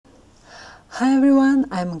Hi everyone,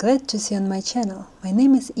 I'm glad to see you on my channel. My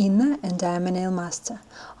name is Inna and I am a nail master.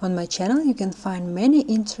 On my channel you can find many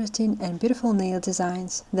interesting and beautiful nail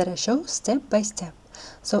designs that I show step by step,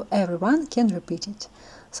 so everyone can repeat it.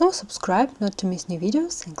 So subscribe not to miss new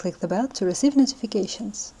videos and click the bell to receive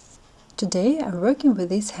notifications. Today I'm working with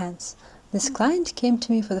these hands. This client came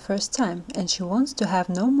to me for the first time and she wants to have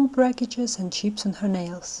no more brackages and chips on her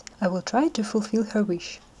nails. I will try to fulfill her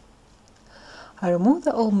wish. I remove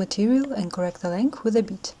the old material and correct the length with a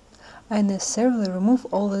bit. I necessarily remove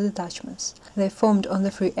all the detachments. They formed on the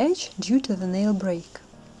free edge due to the nail break.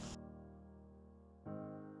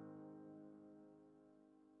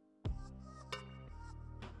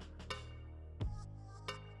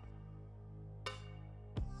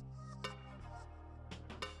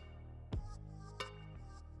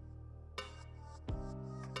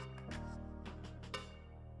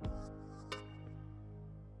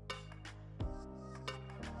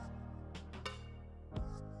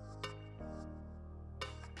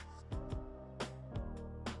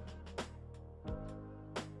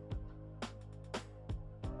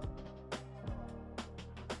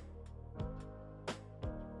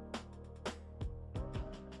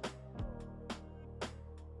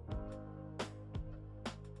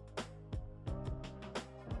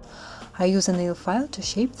 I use a nail file to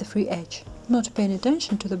shape the free edge, not paying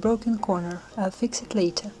attention to the broken corner, I'll fix it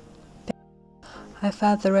later. I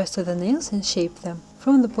file the rest of the nails and shape them.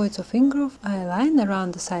 From the points of ingroove I align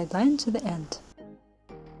around the side line to the end.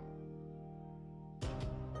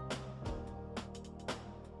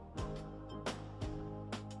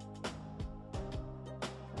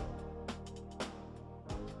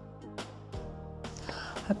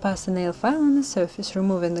 I pass the nail file on the surface,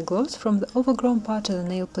 removing the gloss from the overgrown part of the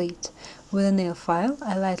nail plate. With a nail file,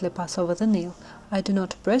 I lightly pass over the nail. I do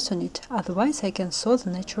not press on it, otherwise I can saw the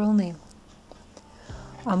natural nail.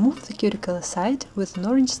 I move the cuticle aside with an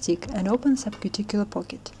orange stick and open subcuticular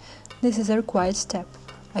pocket. This is a required step.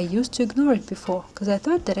 I used to ignore it before, because I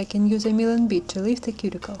thought that I can use a milling bit to lift the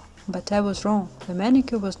cuticle. But I was wrong, the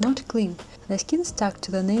manicure was not clean. The skin stuck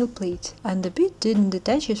to the nail plate, and the bit didn't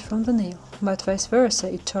detach it from the nail, but vice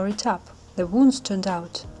versa, it tore it up. The wounds turned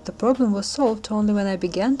out. The problem was solved only when I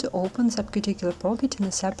began to open the subcuticular pocket in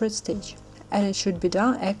a separate stage. And it should be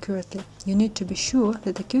done accurately. You need to be sure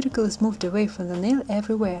that the cuticle is moved away from the nail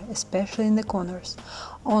everywhere, especially in the corners.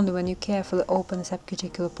 Only when you carefully open the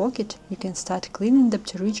subcuticular pocket, you can start cleaning the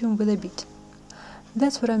pterygium with a bit.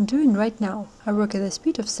 That's what I'm doing right now. I work at a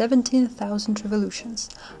speed of 17,000 revolutions.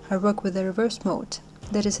 I work with the reverse mode.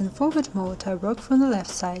 That is, in forward mode I work from the left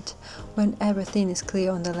side. When everything is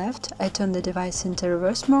clear on the left, I turn the device into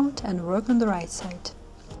reverse mode and work on the right side.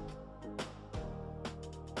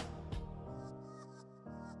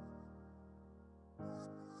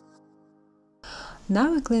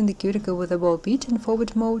 Now I clean the cuticle with a ball bead in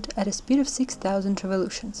forward mode at a speed of 6,000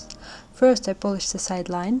 revolutions. First I polish the side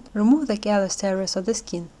line, remove the calloused areas of the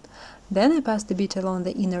skin. Then I pass the bead along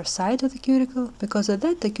the inner side of the cuticle, because of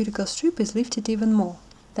that the cuticle strip is lifted even more.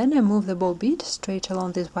 Then I move the ball bead straight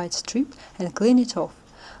along this white strip and clean it off.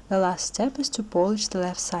 The last step is to polish the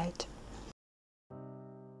left side.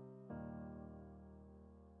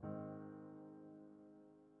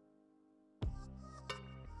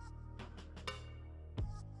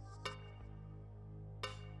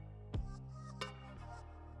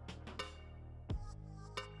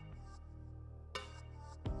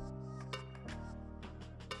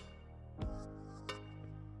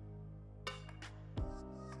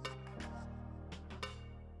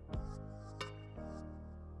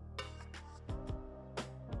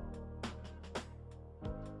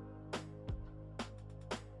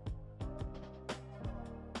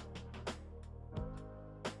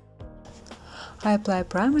 I apply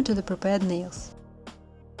primer to the prepared nails.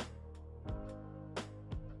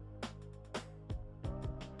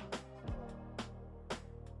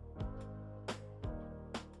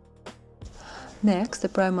 Next, the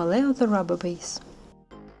primer layer the rubber base.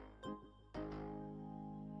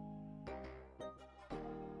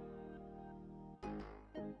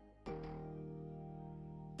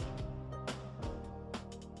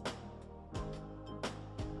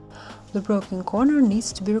 The broken corner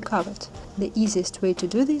needs to be recovered. The easiest way to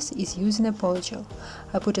do this is using a polygel.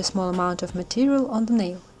 I put a small amount of material on the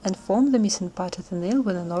nail and form the missing part of the nail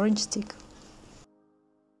with an orange stick.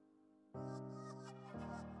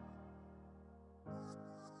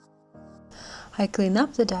 I clean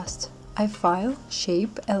up the dust. I file,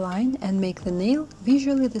 shape, align and make the nail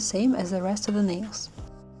visually the same as the rest of the nails.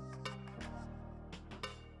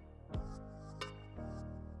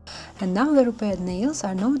 And now the repaired nails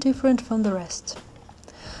are no different from the rest.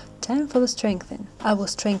 time for the strengthening. I will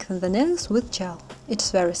strengthen the nails with gel. It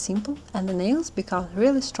is very simple and the nails become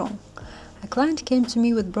really strong. A client came to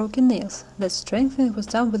me with broken nails. That strengthening was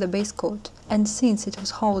done with a base coat, and since it was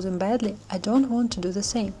holding badly, I don't want to do the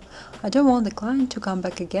same. I don't want the client to come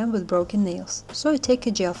back again with broken nails, so I take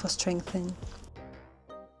a gel for strengthening.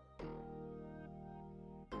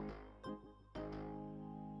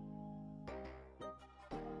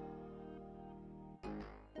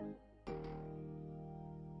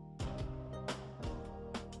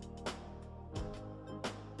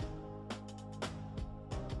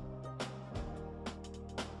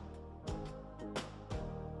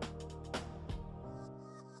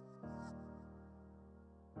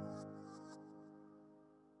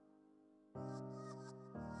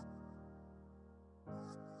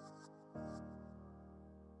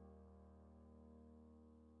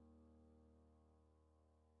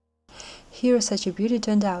 Here such a beauty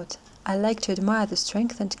turned out. I like to admire the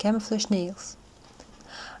strengthened camouflage nails.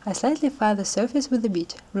 I slightly file the surface with a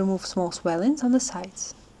bead, remove small swellings on the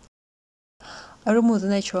sides. I remove the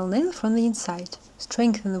natural nail from the inside.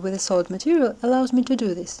 Strengthening with a solid material allows me to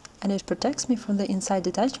do this, and it protects me from the inside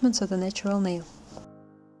detachments of the natural nail.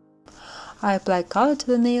 I apply color to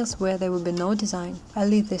the nails where there will be no design. I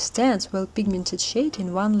leave this dense, well-pigmented shade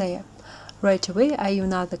in one layer. Right away I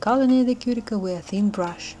even out the color near the cuticle with a thin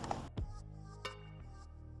brush.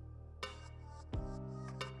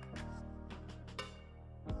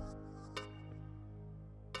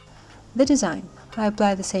 The design. I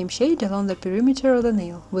apply the same shade along the perimeter of the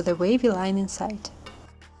nail, with a wavy line inside.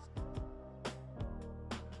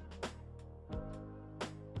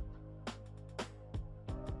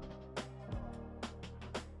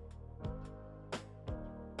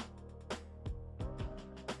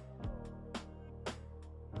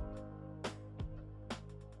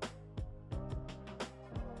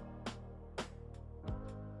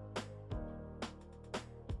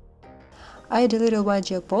 I add a little white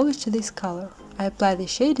gel polish to this color. I apply the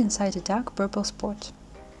shade inside a dark purple spot.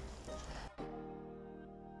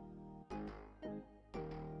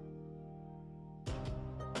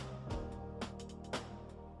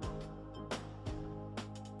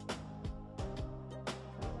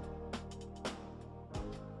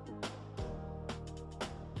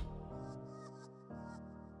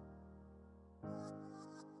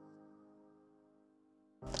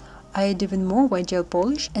 I add even more white gel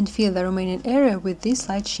polish and fill the remaining area with this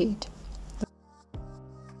light shade.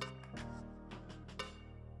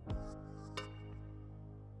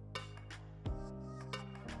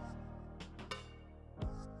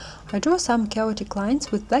 I draw some chaotic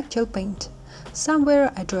lines with black gel paint.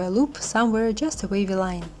 Somewhere I draw a loop, somewhere just a wavy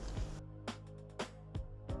line.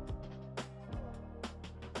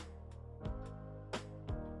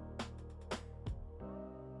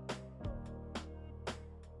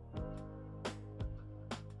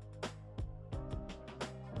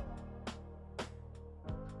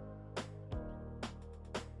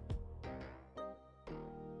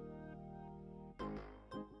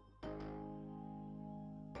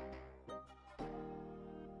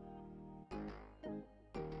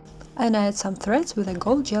 And I add some threads with a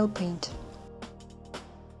gold gel paint.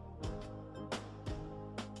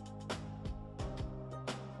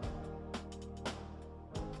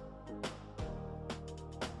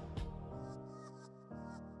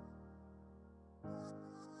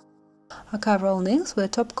 I cover all nails with a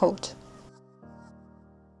top coat.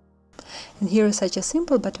 And here is such a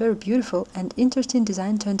simple but very beautiful and interesting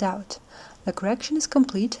design turned out. The correction is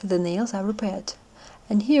complete, the nails are repaired.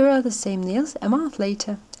 And here are the same nails a month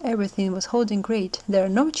later. Everything was holding great, there are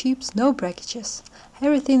no chips, no breakages.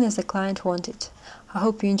 Everything as the client wanted. I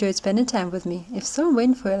hope you enjoyed spending time with me. If so, I'm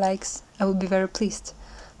waiting for your likes. I will be very pleased.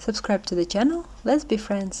 Subscribe to the channel, let's be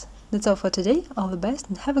friends. That's all for today, all the best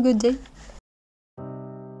and have a good day.